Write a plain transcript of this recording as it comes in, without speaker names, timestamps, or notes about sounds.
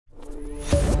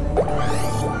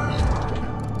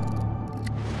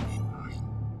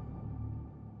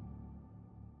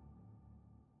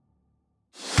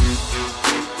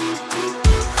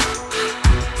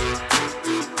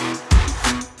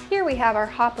have our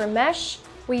hopper mesh.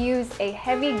 We use a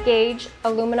heavy gauge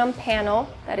aluminum panel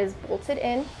that is bolted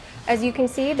in. As you can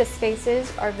see, the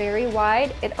spaces are very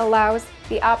wide. It allows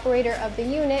the operator of the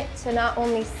unit to not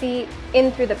only see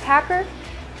in through the packer,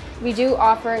 we do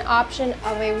offer an option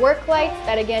of a work light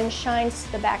that again shines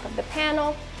to the back of the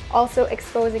panel, also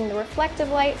exposing the reflective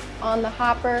light on the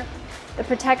hopper. The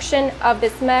protection of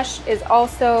this mesh is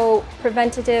also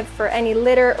preventative for any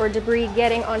litter or debris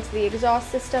getting onto the exhaust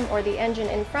system or the engine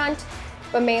in front,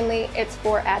 but mainly it's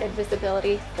for added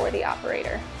visibility for the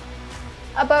operator.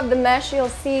 Above the mesh, you'll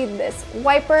see this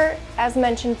wiper. As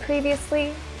mentioned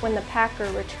previously, when the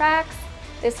packer retracts,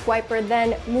 this wiper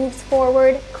then moves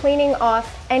forward, cleaning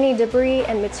off any debris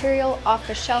and material off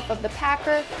the shelf of the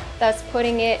packer, thus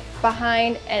putting it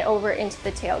behind and over into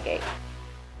the tailgate.